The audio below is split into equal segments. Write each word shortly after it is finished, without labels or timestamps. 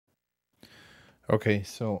Okay,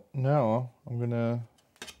 so now I'm gonna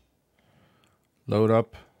load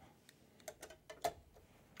up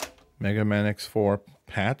Mega Man X4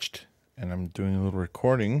 patched, and I'm doing a little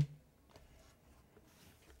recording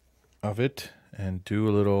of it and do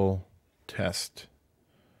a little test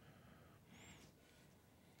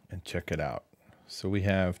and check it out. So we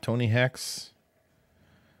have Tony Hex.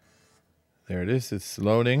 There it is, it's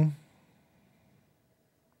loading.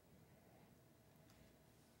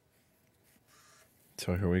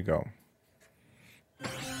 So here we go.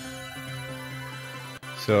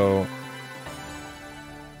 So,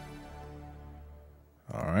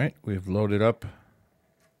 all right, we've loaded up.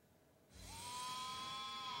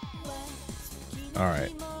 All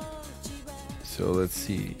right, so let's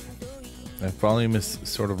see. That volume is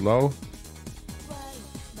sort of low.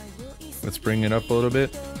 Let's bring it up a little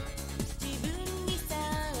bit.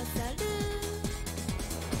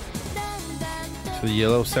 To the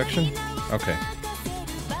yellow section. Okay.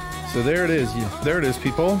 So there it is. There it is,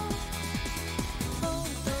 people.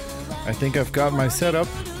 I think I've got my setup.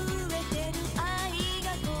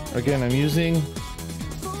 Again, I'm using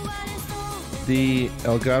the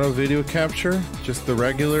Elgato video capture, just the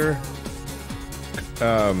regular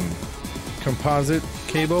composite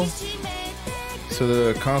cable. So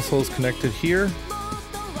the console is connected here.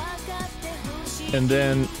 And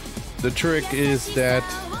then the trick is that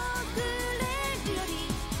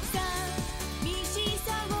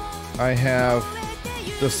I have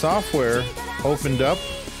the software opened up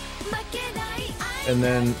and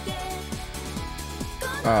then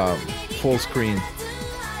full screen.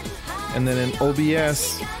 And then in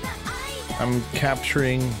OBS, I'm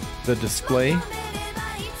capturing the display.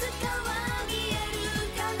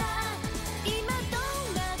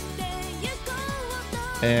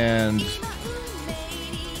 And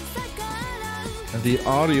the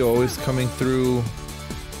audio is coming through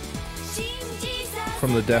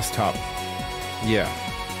from the desktop. Yeah,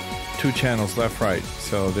 2 channels, left, right.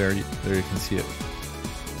 So there you can see it.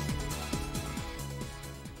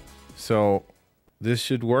 So this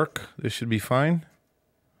should work. This should be fine.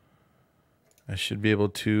 I should be able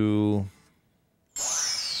to.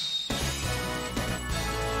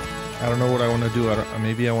 I don't know what I want to do.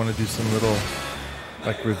 Maybe I want to do some little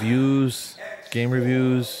like reviews, game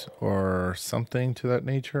reviews, or something to that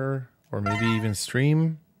nature, or maybe even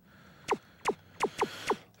stream.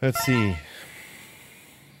 Let's see.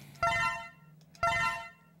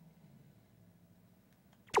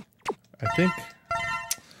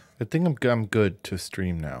 I think I'm good to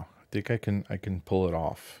stream now. I think I can pull it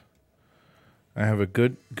off. I have a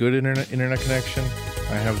good internet connection.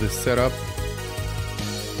 I have this set up.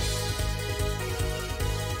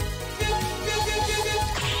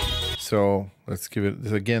 So let's give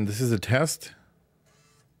it again. This is a test.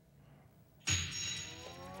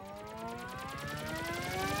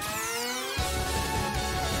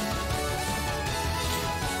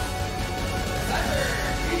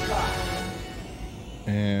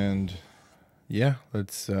 And yeah,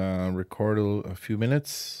 let's record a few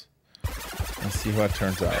minutes and see how it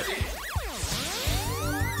turns out.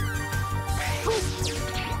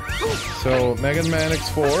 So Mega Man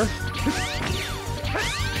X4.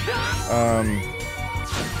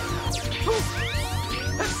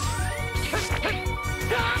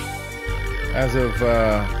 As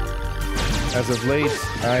of late,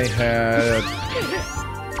 I had.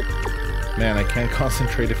 Man, I can't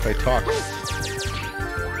concentrate if I talk.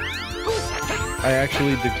 I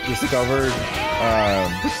actually discovered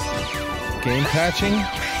game patching,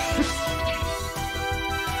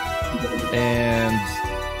 and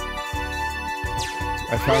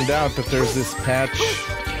I found out that there's this patch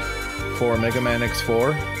for Mega Man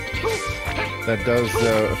X4 that does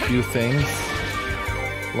a few things,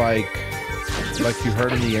 like you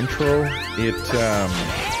heard in the intro.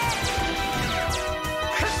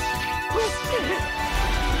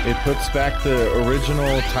 It puts back the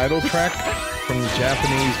original title track from the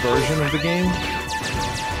Japanese version of the game.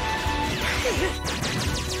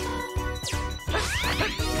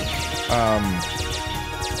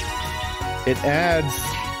 It adds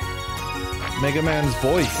Mega Man's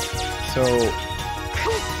voice, so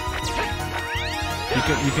you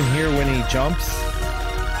can hear when he jumps,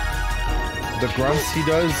 the grunts he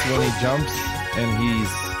does when he jumps and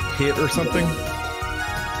he's hit or something.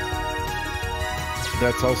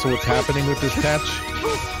 That's also what's happening with this patch.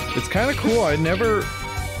 It's kind of cool. I never...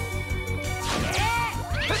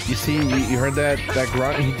 You see, you heard that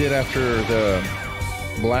grunt he did after the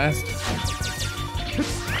blast?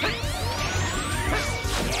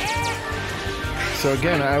 So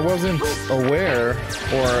again, I wasn't aware,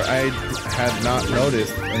 or I had not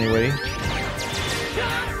noticed anyway,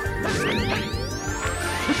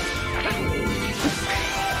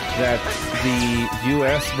 that the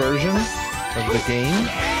US version of the game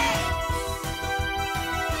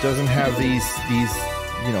doesn't have these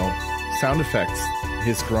you know, sound effects,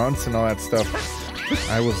 his grunts and all that stuff.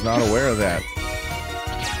 I was not aware of that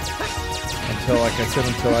until, like I said,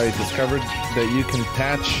 until I discovered that you can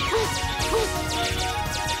patch.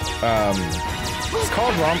 It's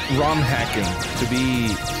called ROM hacking, to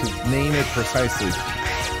name it precisely.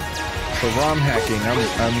 So ROM hacking, I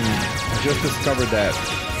just discovered that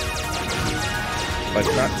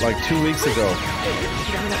like 2 weeks ago.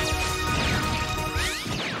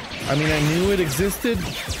 I mean, I knew it existed.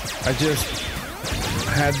 I just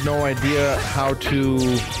had no idea how to.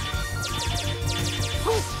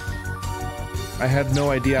 I had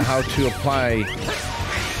no idea how to apply,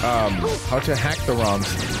 how to hack the ROMs,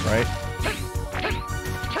 right?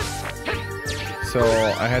 So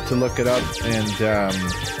I had to look it up, and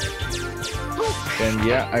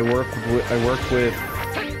yeah, I worked with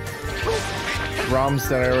ROMs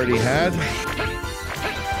that I already had,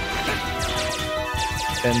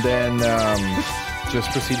 and then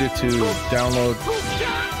just proceeded to download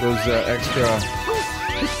those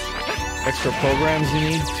extra programs you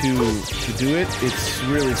need to do it. It's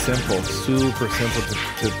really simple, super simple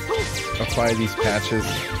to apply these patches.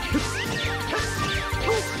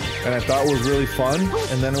 And I thought it was really fun.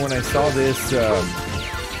 And then when I saw this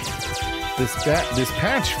this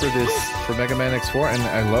patch for Mega Man X4, and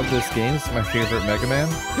I love this game. It's my favorite Mega Man.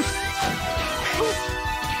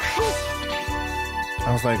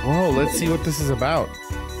 I was like, whoa, let's see what this is about.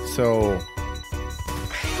 So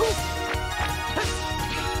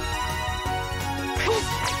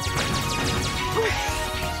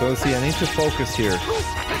let's see, I need to focus here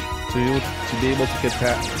to be able to get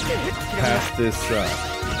past this,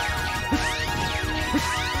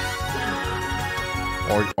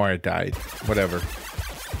 or I died, whatever.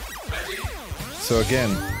 So again,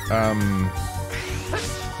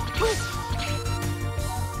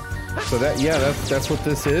 so that's what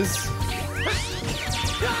this is.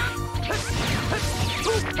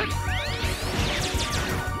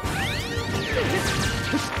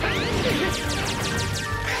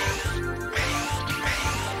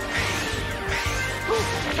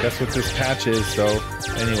 That's what this patch is. So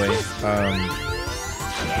anyway,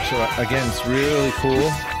 so again, it's really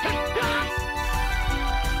cool.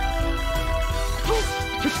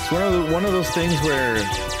 It's one of those things where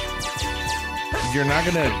you're not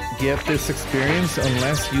gonna get this experience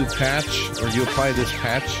unless you patch or you apply this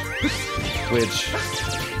patch, which,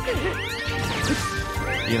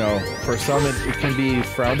 you know, for some it can be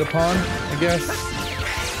frowned upon, I guess.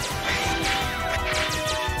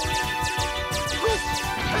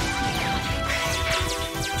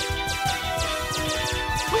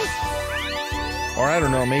 Or I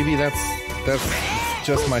don't know, maybe that's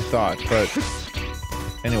just my thought, but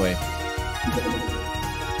anyway.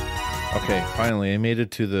 Okay, finally I made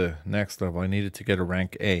it to the next level. I needed to get a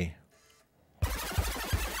rank A.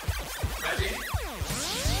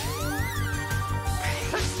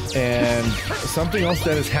 And something else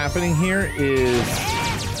that is happening here is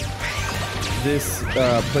this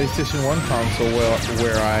PlayStation 1 console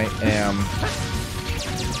where I am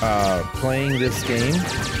playing this game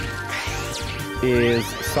is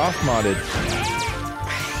soft modded.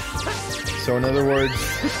 So in other words,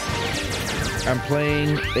 I'm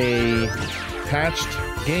playing a patched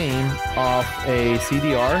game off a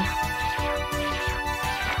CDR.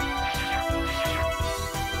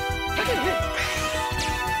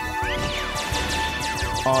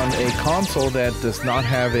 On a console that does not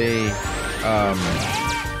have a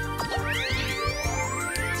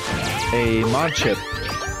mod chip.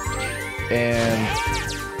 And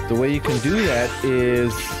the way you can do that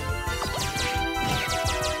is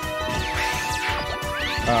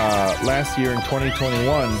last year in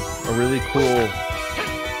 2021, a really cool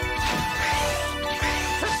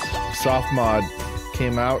soft mod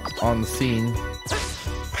came out on the scene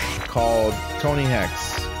called Tony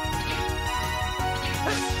Hex.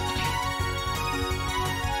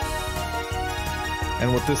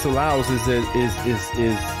 And what this allows is it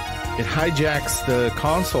hijacks the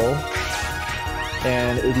console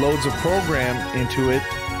and it loads a program into it.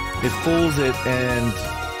 It fools it and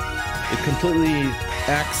it completely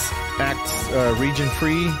acts region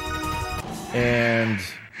free, and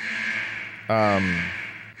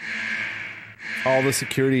all the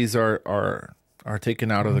securities are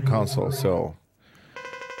taken out of the console, so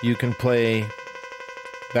you can play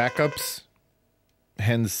backups.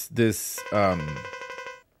 Hence this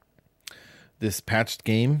this patched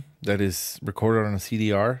game that is recorded on a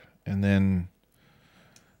CDR and then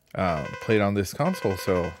played on this console.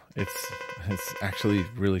 So it's actually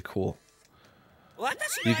really cool.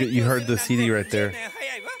 You heard the CD right there.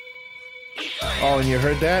 Oh, and you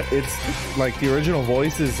heard that? It's like the original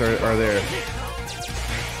voices are there.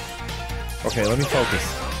 Okay, let me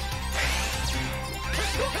focus.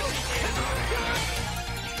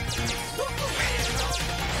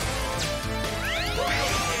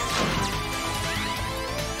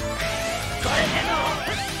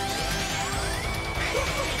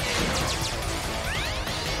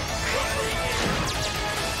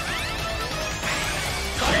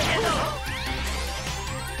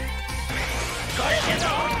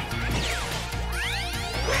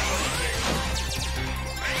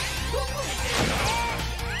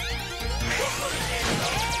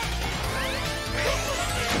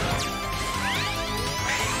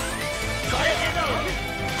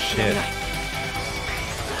 Shit.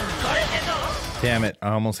 Damn it, I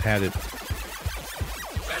almost had it.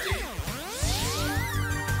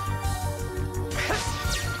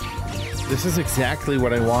 This is exactly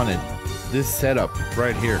what I wanted. This setup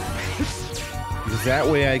right here. Because that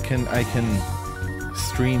way I can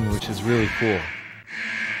stream, which is really cool.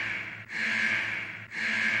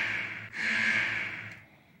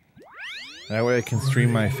 That way I can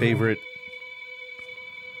stream my favorite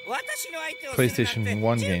PlayStation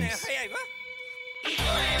 1 games.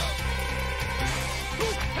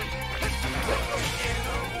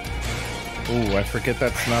 Ooh, I forget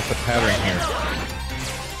that's not the pattern here.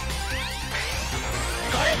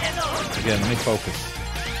 Again, let me focus.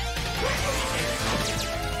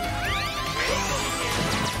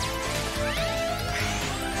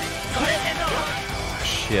 Oh,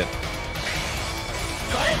 shit.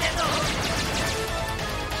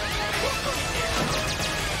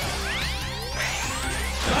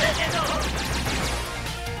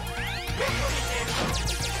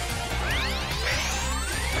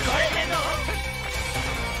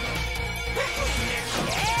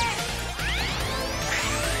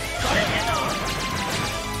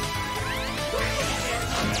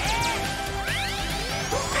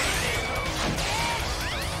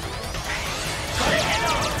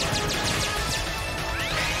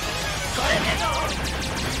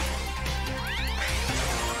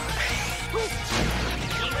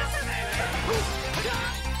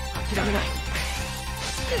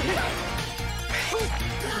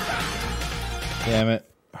 Damn it.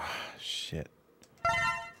 Oh, shit.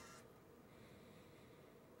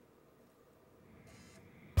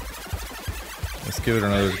 Let's give it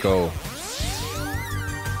another go.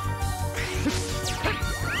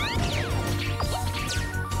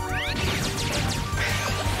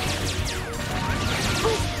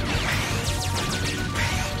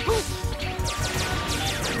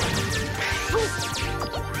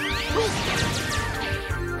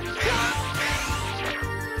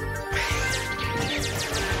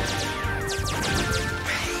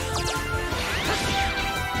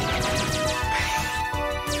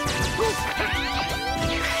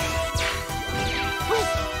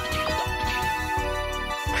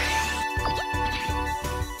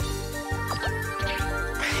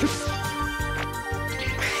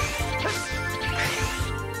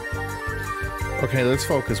 Okay, let's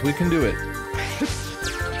focus. We can do it.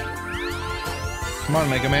 Come on,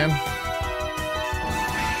 Mega Man.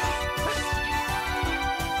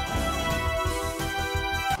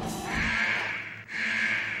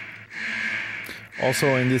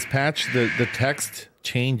 Also, in this patch, the text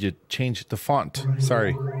changed the font.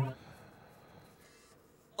 Sorry.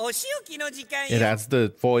 It adds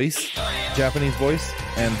the voice, Japanese voice,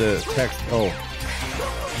 and the text. Oh.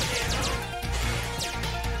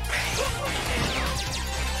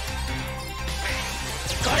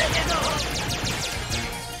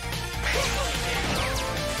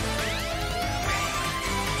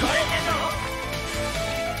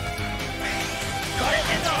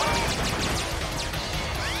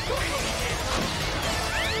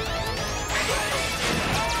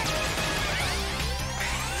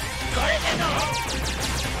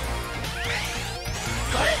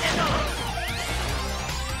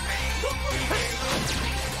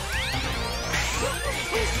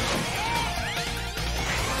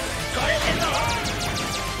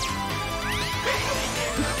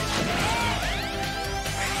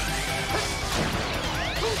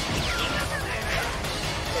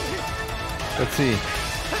 Let's see.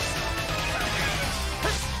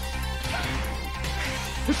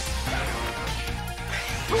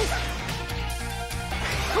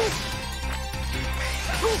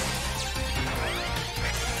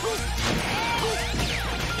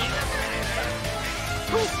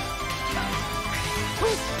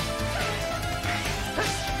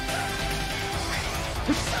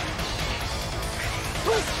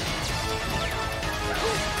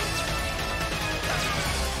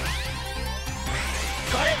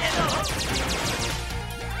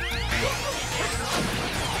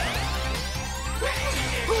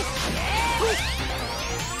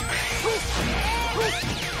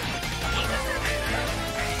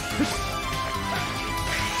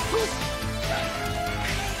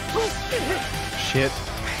 Shit.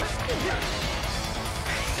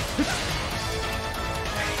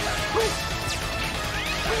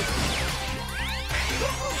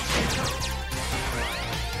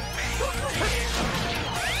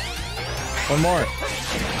 One more.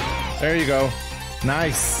 There you go.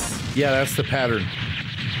 Nice. Yeah, that's the pattern.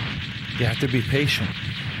 You have to be patient.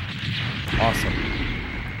 Awesome.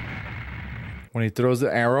 When he throws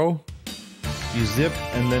the arrow, you zip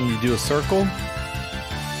and then you do a circle.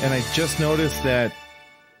 And I just noticed that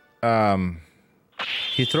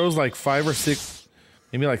he throws like 5 or 6,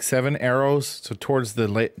 maybe like 7 arrows. So towards the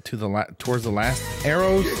last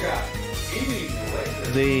arrows,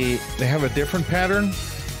 they have a different pattern.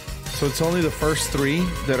 So it's only the first 3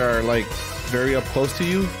 that are like very up close to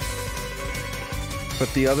you.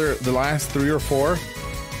 But the last 3 or 4,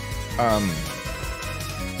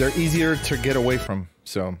 they're easier to get away from.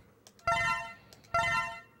 So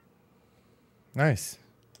nice.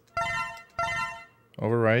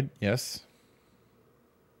 Override, yes.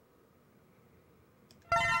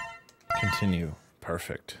 Continue.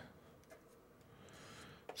 Perfect.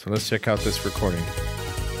 So let's check out this recording.